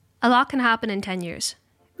A lot can happen in 10 years.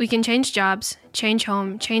 We can change jobs, change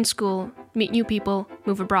home, change school, meet new people,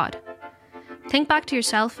 move abroad. Think back to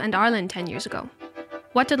yourself and Ireland 10 years ago.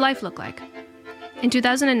 What did life look like? In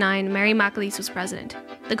 2009, Mary McAleese was president.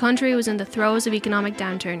 The country was in the throes of economic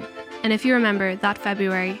downturn, and if you remember, that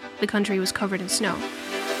February, the country was covered in snow.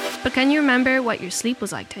 But can you remember what your sleep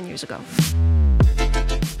was like 10 years ago?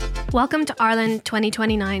 Welcome to Ireland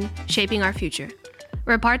 2029, Shaping Our Future.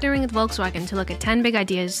 We're partnering with Volkswagen to look at 10 big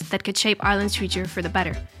ideas that could shape Ireland's future for the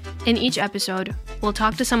better. In each episode, we'll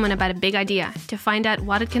talk to someone about a big idea to find out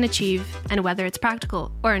what it can achieve and whether it's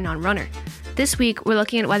practical or a non-runner. This week, we're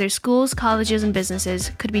looking at whether schools, colleges and businesses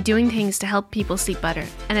could be doing things to help people sleep better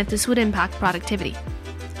and if this would impact productivity.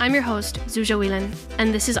 I'm your host, Zuzia Whelan,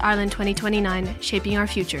 and this is Ireland 2029, Shaping Our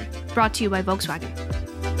Future, brought to you by Volkswagen.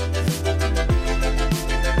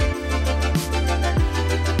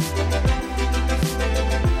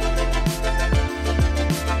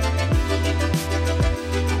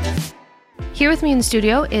 Here with me in the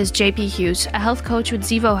studio is JP Hughes, a health coach with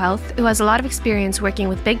Zevo Health, who has a lot of experience working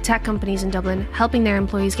with big tech companies in Dublin, helping their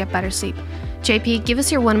employees get better sleep. JP, give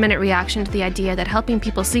us your 1-minute reaction to the idea that helping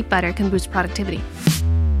people sleep better can boost productivity.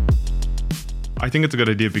 I think it's a good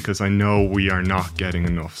idea because I know we are not getting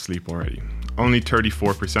enough sleep already. Only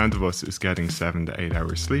 34% of us is getting 7 to 8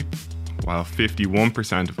 hours sleep, while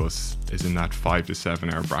 51% of us is in that 5 to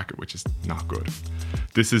 7 hour bracket, which is not good.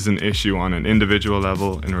 This is an issue on an individual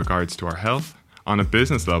level in regards to our health, on a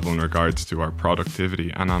business level in regards to our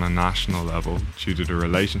productivity, and on a national level due to the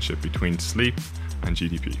relationship between sleep and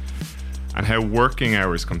GDP. And how working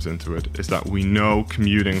hours comes into it is that we know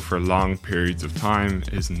commuting for long periods of time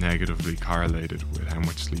is negatively correlated with how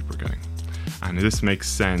much sleep we're getting. And this makes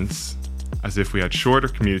sense, as if we had shorter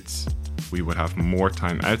commutes, we would have more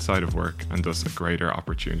time outside of work and thus a greater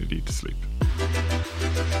opportunity to sleep.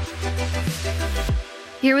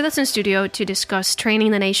 Here with us in studio to discuss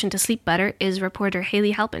training the nation to sleep better is reporter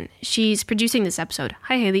Hayley Halpin. She's producing this episode.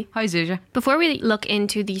 Hi, Hayley. Hi, Zuzia. Before we look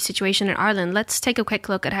into the situation in Ireland, let's take a quick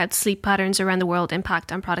look at how sleep patterns around the world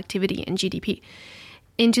impact on productivity and GDP.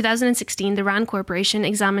 In 2016, the RAND Corporation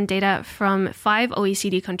examined data from 5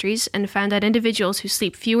 OECD countries and found that individuals who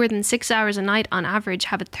sleep fewer than 6 hours a night on average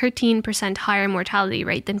have a 13% higher mortality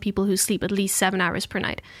rate than people who sleep at least 7 hours per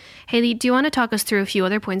night. Hayley, do you want to talk us through a few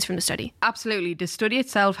other points from the study? Absolutely. The study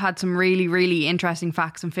itself had some really interesting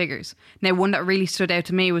facts and figures. Now, one that really stood out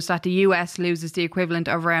to me was that the US loses the equivalent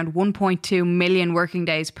of around 1.2 million working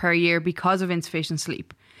days per year because of insufficient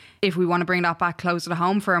sleep. If we want to bring that back closer to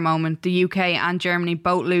home for a moment, the UK and Germany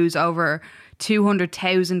both lose over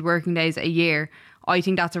 200,000 working days a year. I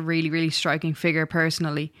think that's a really striking figure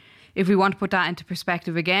personally. If we want to put that into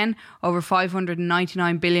perspective again, over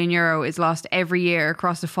 €599 billion is lost every year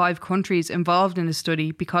across the 5 countries involved in the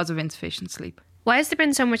study because of insufficient sleep. Why has there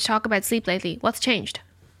been so much talk about sleep lately? What's changed?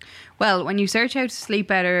 Well, when you search how to sleep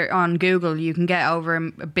better on Google, you can get over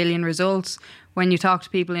a billion results. When you talk to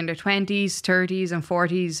people in their 20s, 30s and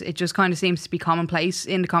 40s, it just kind of seems to be commonplace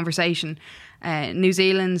in the conversation. New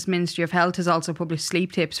Zealand's Ministry of Health has also published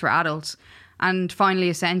sleep tips for adults. And finally,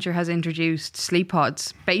 Accenture has introduced sleep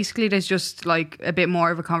pods. Basically, there's just like a bit more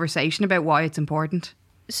of a conversation about why it's important.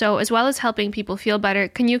 So, as well as helping people feel better,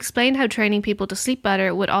 can you explain how training people to sleep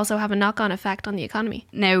better would also have a knock-on effect on the economy?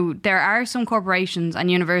 Now, there are some corporations and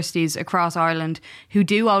universities across Ireland who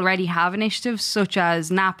do already have initiatives such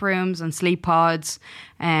as nap rooms and sleep pods,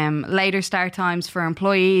 later start times for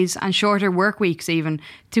employees and shorter work weeks even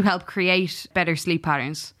to help create better sleep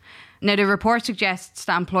patterns. Now, the report suggests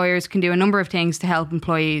that employers can do a number of things to help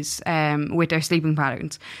employees with their sleeping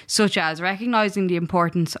patterns, such as recognising the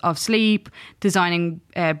importance of sleep, designing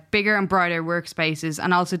bigger and brighter workspaces,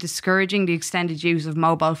 and also discouraging the extended use of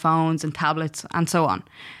mobile phones and tablets and so on.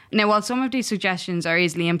 Now, while some of these suggestions are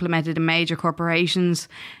easily implemented in major corporations,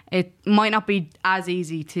 it might not be as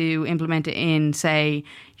easy to implement it in, say,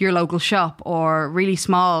 your local shop or really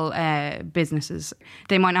small businesses.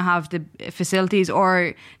 They might not have the facilities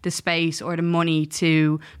or the space or the money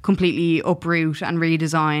to completely uproot and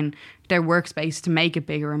redesign their workspace to make it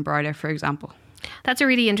bigger and brighter, for example. That's a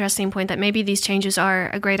really interesting point, that maybe these changes are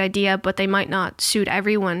a great idea, but they might not suit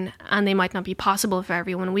everyone and they might not be possible for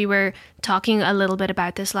everyone. We were talking a little bit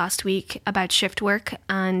about this last week, about shift work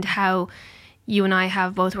and how you and I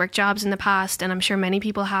have both worked jobs in the past, and I'm sure many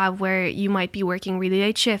people have, where you might be working really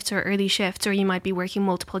late shifts or early shifts, or you might be working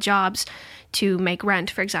multiple jobs to make rent,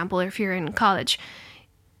 for example, or if you're in college.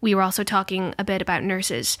 We were also talking a bit about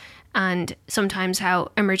nurses and sometimes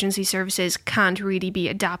how emergency services can't really be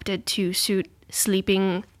adapted to suit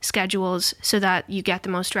sleeping schedules so that you get the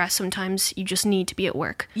most rest. Sometimes you just need to be at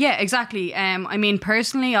work. Yeah, exactly. I mean,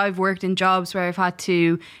 personally, I've worked in jobs where I've had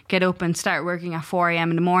to get up and start working at 4 a.m.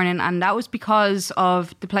 in the morning, and that was because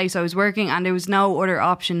of the place I was working, and there was no other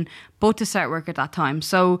option but to start work at that time.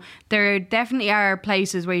 So there definitely are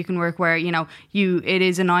places where you can work where, you know, it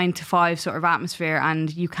is a 9 to 5 sort of atmosphere,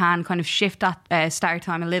 and you can kind of shift that start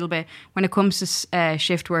time a little bit. When it comes to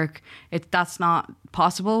shift work, that's not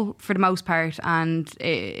possible for the most part, and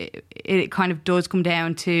it kind of does come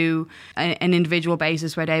down to an individual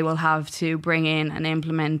basis where they will have to bring in and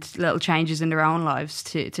implement little changes in their own lives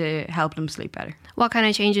to help them sleep better. What kind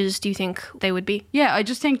of changes do you think they would be? Yeah, I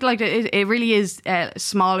just think like it really is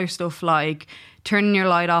smaller stuff like turning your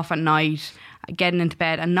light off at night, getting into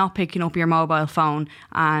bed and not picking up your mobile phone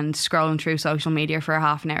and scrolling through social media for a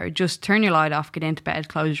half an hour. Just turn your light off, get into bed,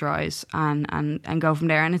 close your eyes and go from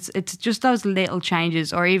there. And it's just those little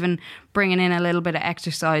changes, or even bringing in a little bit of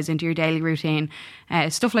exercise into your daily routine,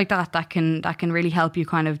 stuff like that can really help you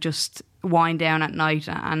kind of just wind down at night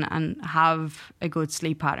and have a good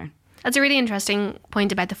sleep pattern. That's a really interesting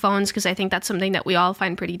point about the phones, because I think that's something that we all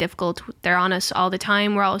find pretty difficult. They're on us all the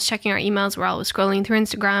time. We're always checking our emails. We're always scrolling through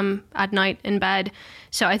Instagram at night in bed.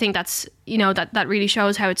 So I think that's, that really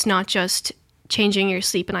shows how it's not just changing your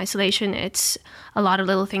sleep in isolation. It's a lot of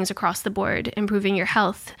little things across the board, improving your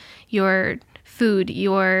health, your food,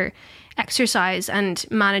 your exercise, and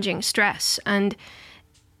managing stress. And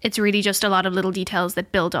it's really just a lot of little details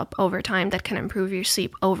that build up over time that can improve your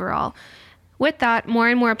sleep overall. With that, more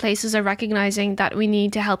and more places are recognising that we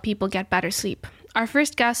need to help people get better sleep. Our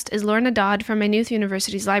first guest is Lorna Dodd from Maynooth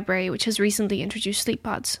University's library, which has recently introduced sleep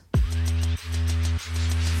pods.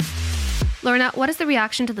 Lorna, what has the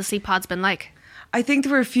reaction to the sleep pods been like? I think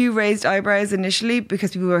there were a few raised eyebrows initially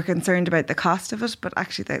because people were concerned about the cost of it, but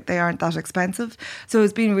actually they aren't that expensive. So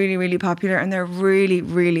it's been really, really popular, and they're really,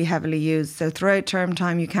 really heavily used. So throughout term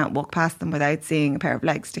time, you can't walk past them without seeing a pair of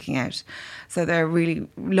legs sticking out. So they're really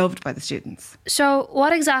loved by the students. So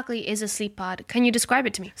what exactly is a sleep pod? Can you describe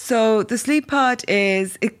it to me? So the sleep pod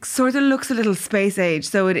it sort of looks a little space age.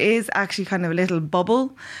 So it is actually kind of a little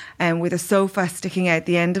bubble with a sofa sticking out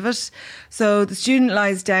the end of it. So the student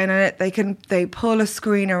lies down on it. They pull a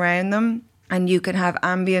screen around them, and you can have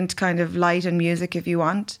ambient kind of light and music if you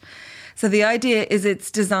want. So the idea is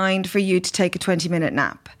it's designed for you to take a 20-minute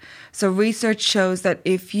nap. So research shows that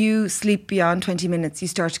if you sleep beyond 20 minutes, you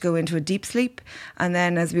start to go into a deep sleep. And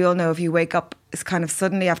then, as we all know, if you wake up, it's kind of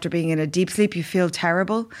suddenly after being in a deep sleep, you feel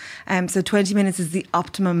terrible. So 20 minutes is the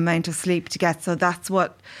optimum amount of sleep to get. So that's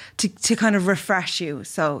to kind of refresh you.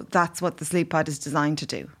 So that's what the sleep pod is designed to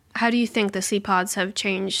do. How do you think the sleep pods have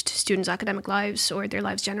changed students' academic lives or their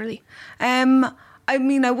lives generally? I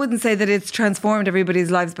mean, I wouldn't say that it's transformed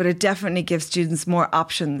everybody's lives, but it definitely gives students more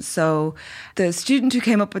options. So the student who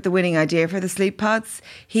came up with the winning idea for the sleep pods,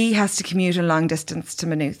 he has to commute a long distance to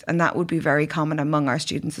Maynooth, and that would be very common among our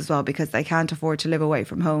students as well because they can't afford to live away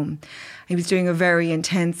from home. He was doing a very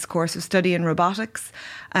intense course of study in robotics,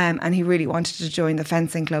 and he really wanted to join the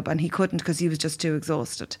fencing club, and he couldn't because he was just too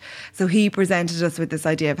exhausted. So he presented us with this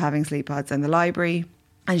idea of having sleep pods in the library,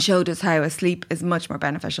 and showed us how a sleep is much more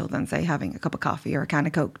beneficial than, say, having a cup of coffee or a can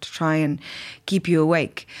of Coke to try and keep you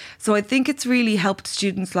awake. So I think it's really helped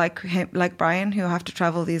students like Brian, who have to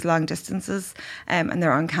travel these long distances, and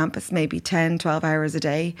they're on campus maybe 10, 12 hours a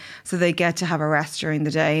day. So they get to have a rest during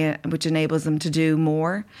the day, which enables them to do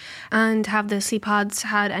more. And have the sleep pods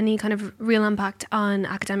had any kind of real impact on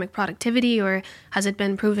academic productivity, or has it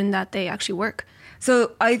been proven that they actually work?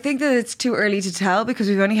 So I think that it's too early to tell because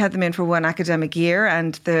we've only had them in for one academic year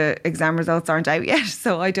and the exam results aren't out yet.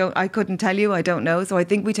 So I couldn't tell you. I don't know. So I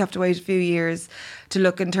think we'd have to wait a few years to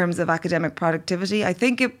look in terms of academic productivity. I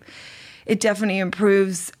think it definitely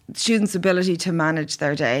improves students' ability to manage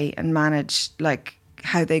their day and manage like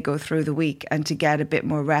how they go through the week and to get a bit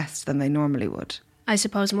more rest than they normally would. I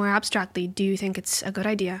suppose more abstractly, do you think it's a good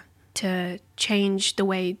idea to change the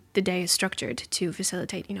way the day is structured to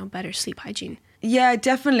facilitate, better sleep hygiene? Yeah,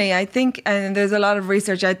 definitely. I think, and there's a lot of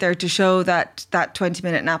research out there to show that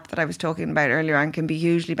 20-minute nap that I was talking about earlier on can be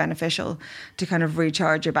hugely beneficial to kind of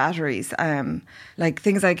recharge your batteries. Like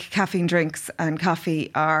things like caffeine drinks and coffee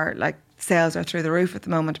are like sales are through the roof at the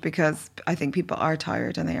moment because I think people are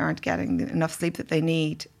tired and they aren't getting enough sleep that they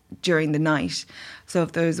need during the night. So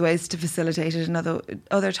if there's ways to facilitate it in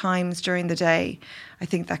other times during the day, I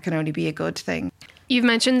think that can only be a good thing. You've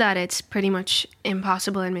mentioned that it's pretty much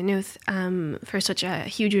impossible in Maynooth for such a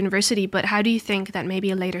huge university, but how do you think that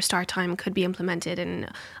maybe a later start time could be implemented in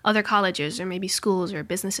other colleges or maybe schools or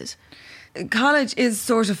businesses? College is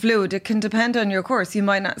sort of fluid. It can depend on your course. You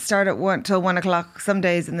might not start at 1 o'clock some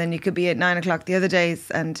days, and then you could be at 9 o'clock the other days.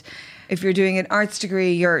 And if you're doing an arts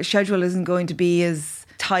degree, your schedule isn't going to be as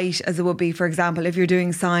tight as it would be, for example, if you're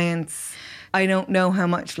doing science. I don't know how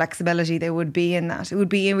much flexibility there would be in that. It would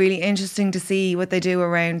be really interesting to see what they do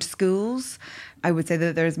around schools. I would say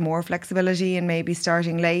that there's more flexibility in maybe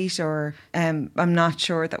starting late, or I'm not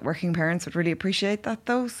sure that working parents would really appreciate that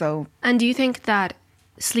though. So, And do you think that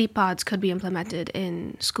sleep pods could be implemented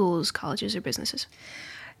in schools, colleges or businesses?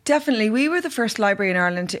 Definitely. We were the first library in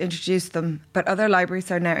Ireland to introduce them, but other libraries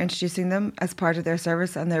are now introducing them as part of their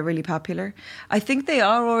service, and they're really popular. I think they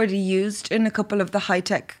are already used in a couple of the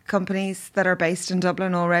high-tech companies that are based in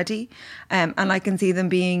Dublin already, and I can see them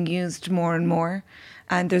being used more and more,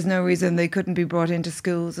 and there's no reason they couldn't be brought into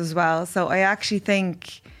schools as well. So I actually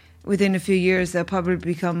think within a few years they'll probably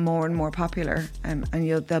become more and more popular, and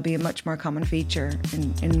they'll be a much more common feature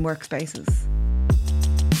in workspaces.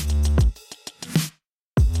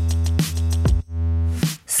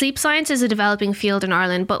 Sleep science is a developing field in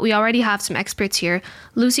Ireland, but we already have some experts here.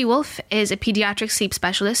 Lucy Wolfe is a paediatric sleep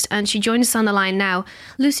specialist and she joins us on the line now.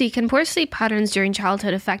 Lucy, can poor sleep patterns during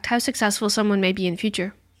childhood affect how successful someone may be in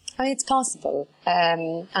future? I mean, it's possible.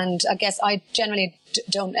 And I guess I generally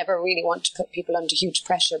don't ever really want to put people under huge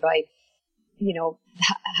pressure by,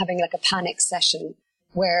 having like a panic session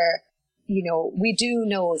where, we do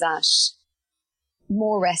know that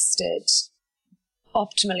more rested,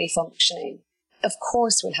 optimally functioning, of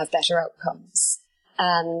course we'll have better outcomes.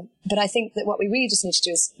 But I think that what we really just need to do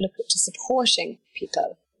is look to supporting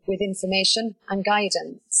people with information and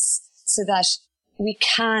guidance so that we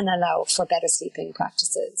can allow for better sleeping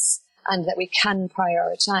practices and that we can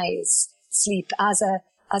prioritise sleep as a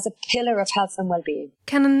pillar of health and well-being.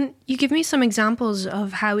 Can you give me some examples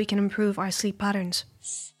of how we can improve our sleep patterns?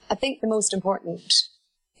 I think the most important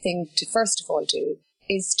thing to first of all do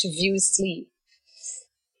is to view sleep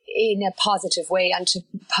in a positive way and to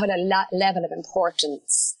put a level of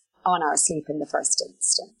importance on our sleep in the first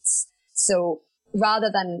instance. So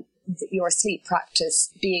rather than your sleep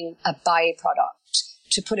practice being a byproduct,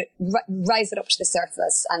 to put it, rise it up to the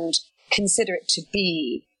surface and consider it to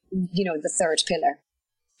be, the third pillar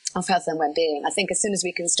of health and well-being. I think as soon as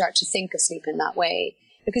we can start to think of sleep in that way,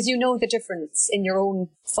 because you know the difference in your own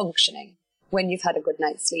functioning when you've had a good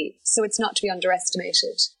night's sleep. So it's not to be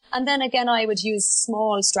underestimated. And then again, I would use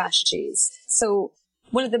small strategies. So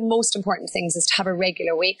one of the most important things is to have a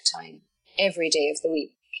regular wake time every day of the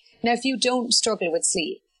week. Now, if you don't struggle with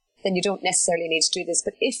sleep, then you don't necessarily need to do this.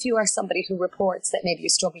 But if you are somebody who reports that maybe you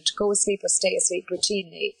struggle to go asleep or stay asleep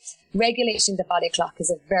routinely, regulating the body clock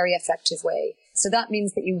is a very effective way. So that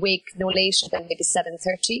means that you wake no later than maybe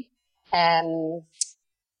 7:30,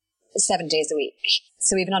 7 days a week.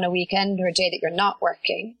 So even on a weekend or a day that you're not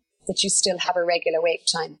working, that you still have a regular wake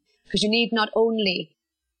time. Because you need not only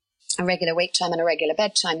a regular wake time and a regular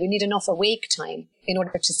bedtime, you need enough awake time in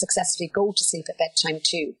order to successfully go to sleep at bedtime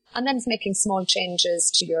too. And then it's making small changes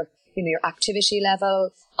to your activity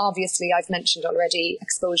level. Obviously, I've mentioned already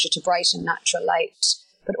exposure to bright and natural light,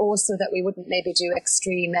 but also that we wouldn't maybe do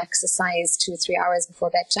extreme exercise 2 or 3 hours before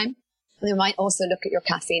bedtime. And we might also look at your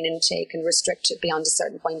caffeine intake and restrict it beyond a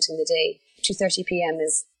certain point in the day. 2:30 p.m.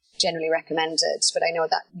 is generally recommended, but I know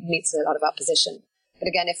that meets a lot of opposition. But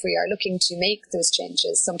again, if we are looking to make those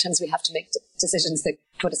changes, sometimes we have to make decisions that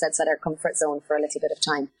put us outside our comfort zone for a little bit of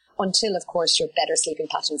time until, of course, your better sleeping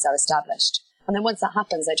patterns are established. And then once that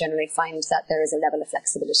happens, I generally find that there is a level of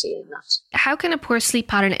flexibility in that. How can a poor sleep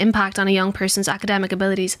pattern impact on a young person's academic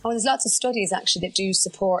abilities? Oh, there's lots of studies actually that do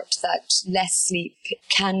support that less sleep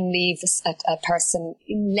can leave a person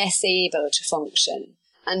less able to function.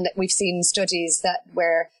 And we've seen studies that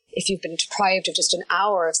where if you've been deprived of just an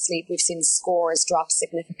hour of sleep, we've seen scores drop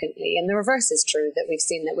significantly. And the reverse is true, that we've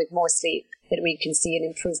seen that with more sleep, that we can see an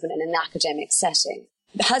improvement in an academic setting.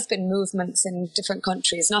 There has been movements in different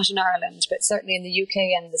countries, not in Ireland, but certainly in the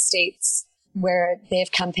UK and the States, where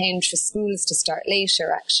they've campaigned for schools to start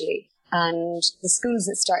later, actually. And the schools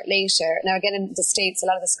that start later, now again, in the States, a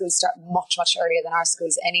lot of the schools start much, much earlier than our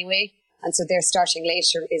schools anyway. And so their starting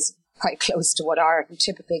later is quite close to what our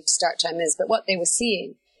typical start time is. But what they were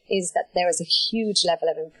seeing is that there is a huge level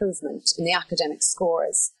of improvement in the academic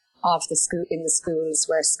scores of the school in the schools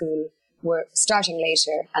where school were starting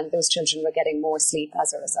later, and those children were getting more sleep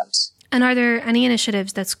as a result. And are there any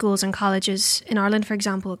initiatives that schools and colleges in Ireland, for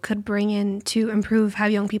example, could bring in to improve how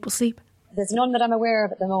young people sleep? There's none that I'm aware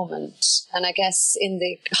of at the moment. And I guess in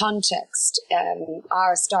the context,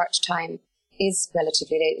 our start time is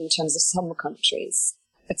relatively late in terms of some countries.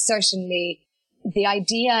 But certainly the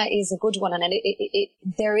idea is a good one, and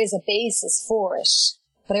there is a basis for it.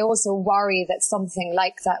 But I also worry that something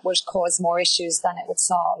like that would cause more issues than it would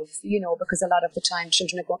solve, because a lot of the time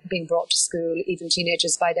children are being brought to school, even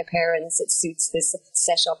teenagers, by their parents. It suits this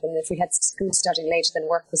setup. And if we had school starting later than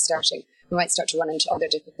work was starting, we might start to run into other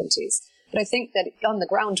difficulties. But I think that on the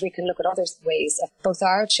ground, we can look at other ways of both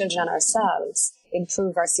our children and ourselves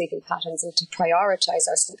improve our sleeping patterns and to prioritise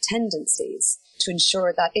our sleep tendencies to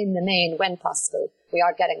ensure that in the main, when possible, we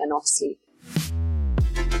are getting enough sleep.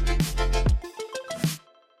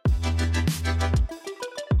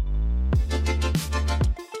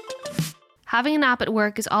 Having a nap at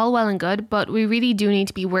work is all well and good, but we really do need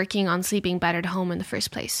to be working on sleeping better at home in the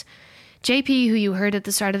first place. JP, who you heard at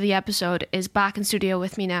the start of the episode, is back in studio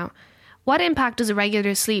with me now. What impact does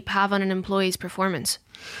irregular sleep have on an employee's performance?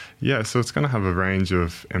 Yeah, so it's going to have a range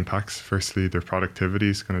of impacts. Firstly, their productivity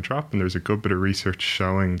is going to drop, and there's a good bit of research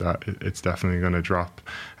showing that it's definitely going to drop.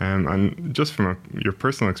 And just from your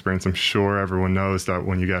personal experience, I'm sure everyone knows that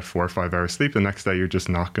when you get 4 or 5 hours sleep, the next day you're just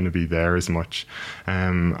not going to be there as much.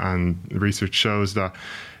 And research shows that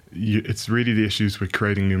it's really the issues with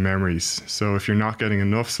creating new memories. So if you're not getting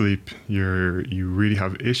enough sleep, you really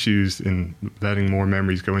have issues in letting more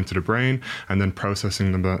memories go into the brain and then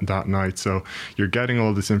processing them that night. So you're getting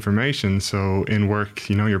all this information. So in work,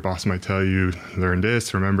 your boss might tell you, learn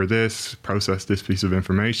this, remember this, process this piece of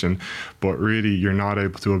information, but really you're not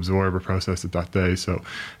able to absorb or process it that day. So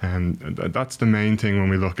that's the main thing when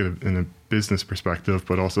we look at it in a business perspective,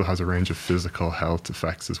 but also has a range of physical health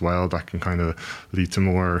effects as well that can kind of lead to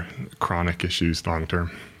more chronic issues long term.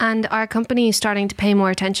 And are companies starting to pay more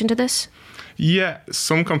attention to this? Yeah,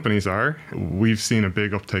 some companies are. We've seen a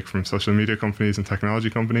big uptake from social media companies and technology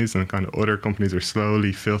companies, and kind of other companies are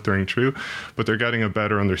slowly filtering through, but they're getting a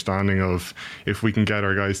better understanding of if we can get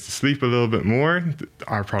our guys to sleep a little bit more,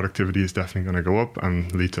 our productivity is definitely going to go up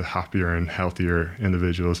and lead to happier and healthier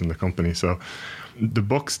individuals in the company. So the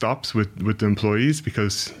buck stops with the employees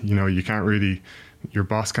because, you can't really, your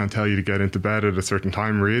boss can't tell you to get into bed at a certain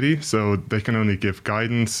time really, so they can only give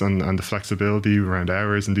guidance and the flexibility around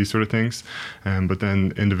hours and these sort of things. But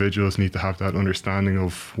then individuals need to have that understanding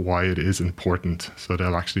of why it is important, so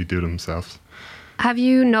they'll actually do it themselves. Have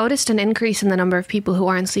you noticed an increase in the number of people who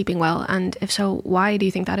aren't sleeping well? And if so, why do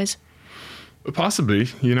you think that is? Possibly,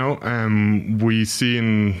 we see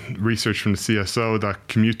in research from the CSO that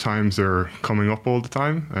commute times are coming up all the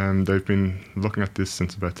time. They've been looking at this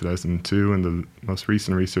since about 2002, and the most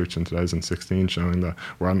recent research in 2016 showing that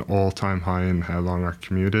we're at an all-time high in how long our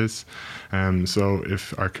commute is. So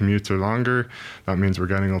if our commutes are longer, that means we're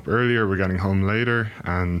getting up earlier, we're getting home later,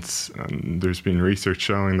 and there's been research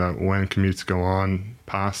showing that when commutes go on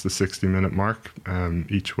past the 60-minute mark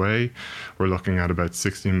each way, we're looking at about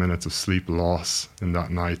 16 minutes of sleep loss in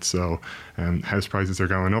that night. So house prices are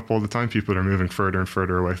going up all the time. People are moving further and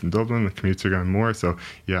further away from Dublin. The commutes are going more. So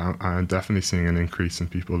yeah, I'm definitely seeing an increase in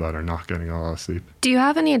people that are not getting a lot of sleep. Do you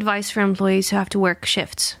have any advice for employees who have to work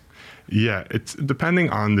shifts? Yeah, it's depending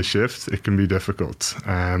on the shifts, it can be difficult.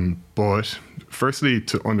 But firstly,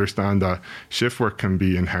 to understand that shift work can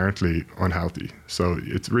be inherently unhealthy. So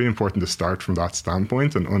it's really important to start from that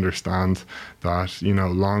standpoint and understand that,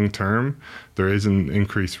 long term, there is an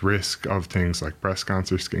increased risk of things like breast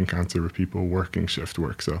cancer, skin cancer with people working shift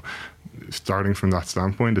work. So starting from that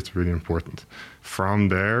standpoint, it's really important. From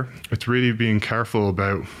there, it's really being careful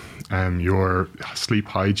about your sleep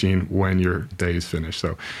hygiene when your day is finished.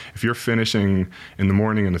 So if you're finishing in the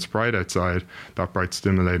morning and it's bright outside, that bright's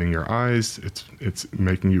stimulating your eyes, it's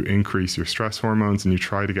making you increase your stress hormones, and you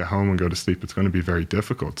try to get home and go to sleep, it's going to be very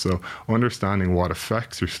difficult. So understanding what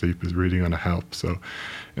affects your sleep is really going to help. So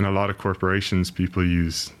in a lot of corporations, people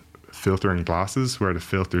use filtering glasses where it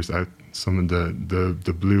filters out some of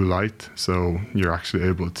the blue light, so you're actually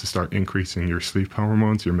able to start increasing your sleep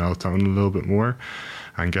hormones, your melatonin a little bit more,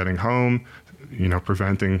 and getting home,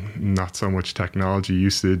 preventing not so much technology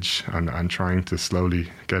usage and trying to slowly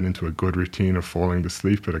get into a good routine of falling to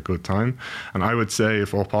sleep at a good time. And I would say,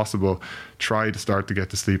 if all possible, try to start to get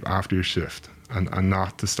to sleep after your shift and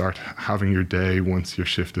not to start having your day once your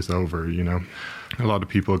shift is over. A lot of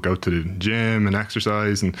people go to the gym and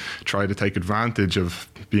exercise and try to take advantage of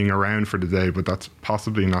being around for the day, but that's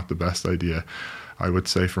possibly not the best idea. I would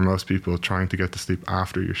say for most people, trying to get to sleep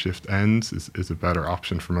after your shift ends is a better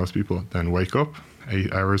option for most people. Then wake up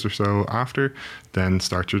 8 hours or so after, then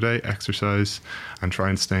start your day, exercise, and try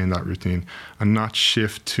and stay in that routine and not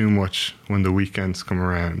shift too much when the weekends come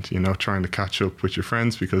around, trying to catch up with your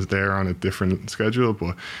friends because they're on a different schedule,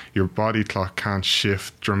 but your body clock can't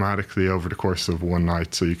shift dramatically over the course of one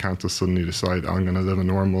night. So you can't just suddenly decide, I'm going to live a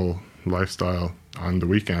normal lifestyle on the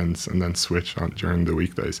weekends and then switch on during the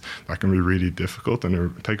weekdays. That can be really difficult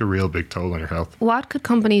and take a real big toll on your health. What could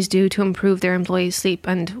companies do to improve their employees' sleep,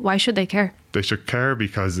 and why should they care? They should care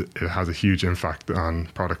because it has a huge impact on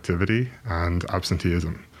productivity and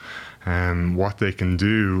absenteeism. What they can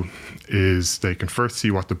do is they can first see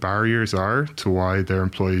what the barriers are to why their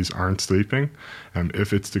employees aren't sleeping,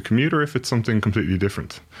 if it's the commute or if it's something completely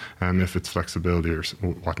different, if it's flexibility or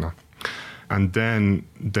whatnot. And then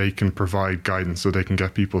they can provide guidance, so they can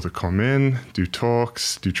get people to come in, do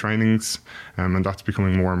talks, do trainings, and that's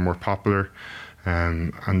becoming more and more popular.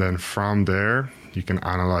 And then from there, you can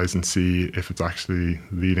analyse and see if it's actually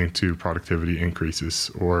leading to productivity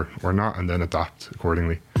increases or not, and then adapt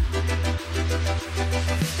accordingly.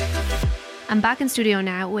 I'm back in studio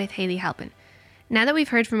now with Hayley Halpin. Now that we've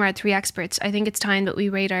heard from our 3 experts, I think it's time that we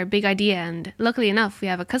rate our big idea, and luckily enough, we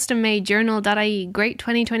have a custom-made Journal.ie Great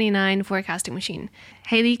 2029 forecasting machine.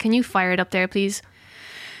 Hayley, can you fire it up there, please?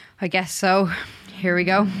 I guess so. Here we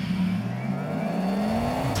go.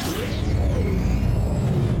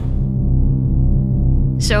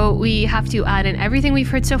 So we have to add in everything we've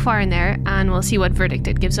heard so far in there, and we'll see what verdict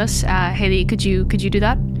it gives us. Hayley, could you do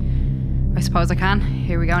that? I suppose I can.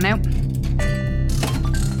 Here we go now.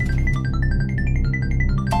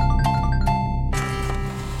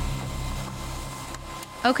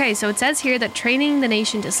 Okay, so it says here that training the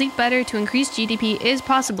nation to sleep better to increase GDP is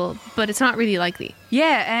possible, but it's not really likely.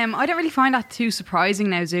 Yeah, I don't really find that too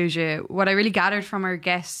surprising now, Zuzia. What I really gathered from our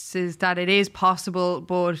guests is that it is possible,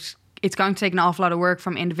 but it's going to take an awful lot of work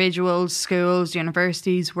from individuals, schools,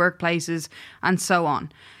 universities, workplaces, and so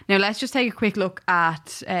on. Now, let's just take a quick look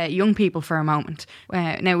at young people for a moment.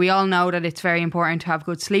 Now, we all know that it's very important to have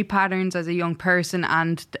good sleep patterns as a young person,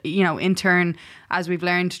 and, you know, in turn, as we've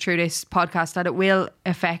learned through this podcast, that it will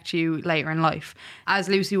affect you later in life. As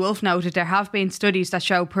Lucy Wolfe noted, there have been studies that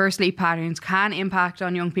show poor sleep patterns can impact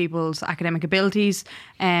on young people's academic abilities,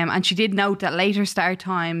 and she did note that later start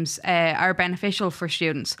times are beneficial for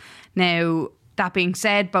students. Now, that being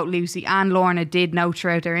said, both Lucy and Lorna did note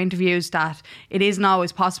throughout their interviews that it isn't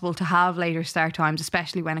always possible to have later start times,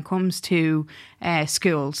 especially when it comes to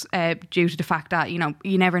schools, due to the fact that, you know,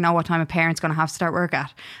 you never know what time a parent's going to have to start work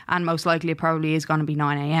at, and most likely it probably is going to be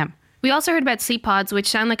 9 a.m. We also heard about sleep pods, which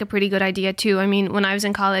sound like a pretty good idea too. I mean, when I was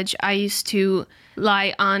in college, I used to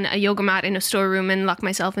lie on a yoga mat in a storeroom and lock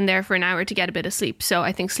myself in there for an hour to get a bit of sleep. So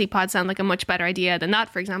I think sleep pods sound like a much better idea than that,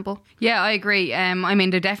 for example. Yeah, I agree. I mean,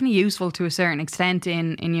 they're definitely useful to a certain extent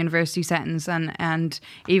in university settings and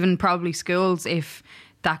even probably schools if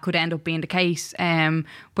that could end up being the case.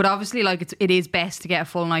 But obviously, like, it is best to get a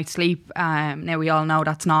full night's sleep. Now, we all know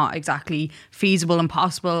that's not exactly feasible and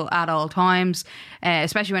possible at all times,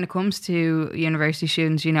 especially when it comes to university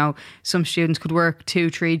students. You know, some students could work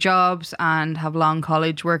 2-3 jobs and have long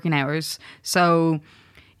college working hours. So,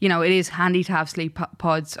 you know, it is handy to have sleep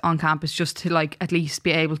pods on campus just to, like, at least be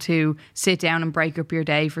able to sit down and break up your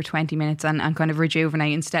day for 20 minutes and kind of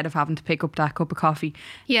rejuvenate instead of having to pick up that cup of coffee.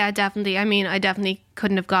 Yeah, definitely. I mean, I definitely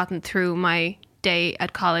couldn't have gotten through my day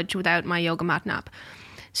at college without my yoga mat nap.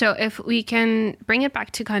 So if we can bring it back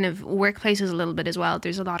to kind of workplaces a little bit as well,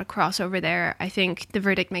 there's a lot of crossover there. I think the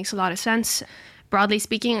verdict makes a lot of sense. Broadly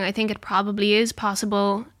speaking, I think it probably is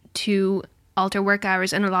possible to alter work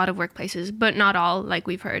hours in a lot of workplaces, but not all, like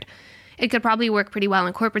we've heard. It could probably work pretty well in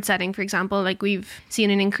a corporate setting, for example. Like, we've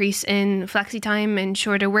seen an increase in flexi time, in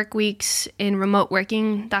shorter work weeks, in remote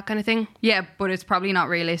working, that kind of thing. Yeah, but it's probably not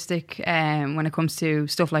realistic when it comes to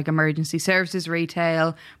stuff like emergency services,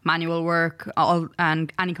 retail, manual work,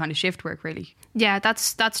 and any kind of shift work, really. Yeah,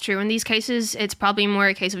 that's true. In these cases, it's probably more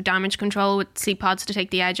a case of damage control with sleep pods to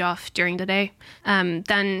take the edge off during the day,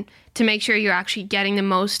 than to make sure you're actually getting the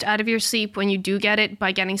most out of your sleep when you do get it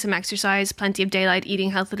by getting some exercise, plenty of daylight,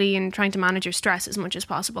 eating healthily, and trying to manage your stress as much as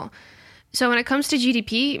possible. So when it comes to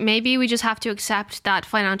GDP, maybe we just have to accept that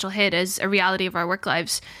financial hit as a reality of our work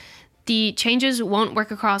lives. The changes won't work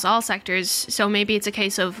across all sectors, so maybe it's a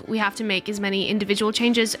case of we have to make as many individual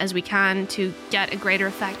changes as we can to get a greater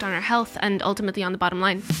effect on our health and ultimately on the bottom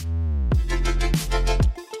line.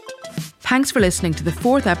 Thanks for listening to the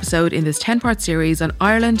 4th episode in this 10-part series on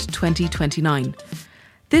Ireland 2029.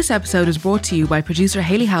 This episode is brought to you by producer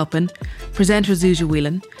Hayley Halpin, presenter Zuzia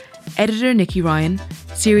Whelan, editor Nikki Ryan,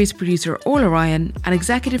 series producer Orla Ryan, and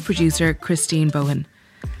executive producer Christine Bohan.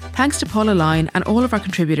 Thanks to Paula Line and all of our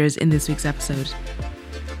contributors in this week's episode.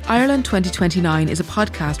 Ireland 2029 is a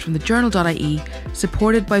podcast from the Journal.ie,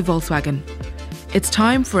 supported by Volkswagen. It's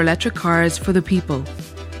time for electric cars for the people.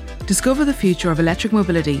 Discover the future of electric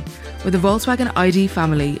mobility with the Volkswagen ID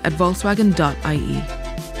family at Volkswagen.ie.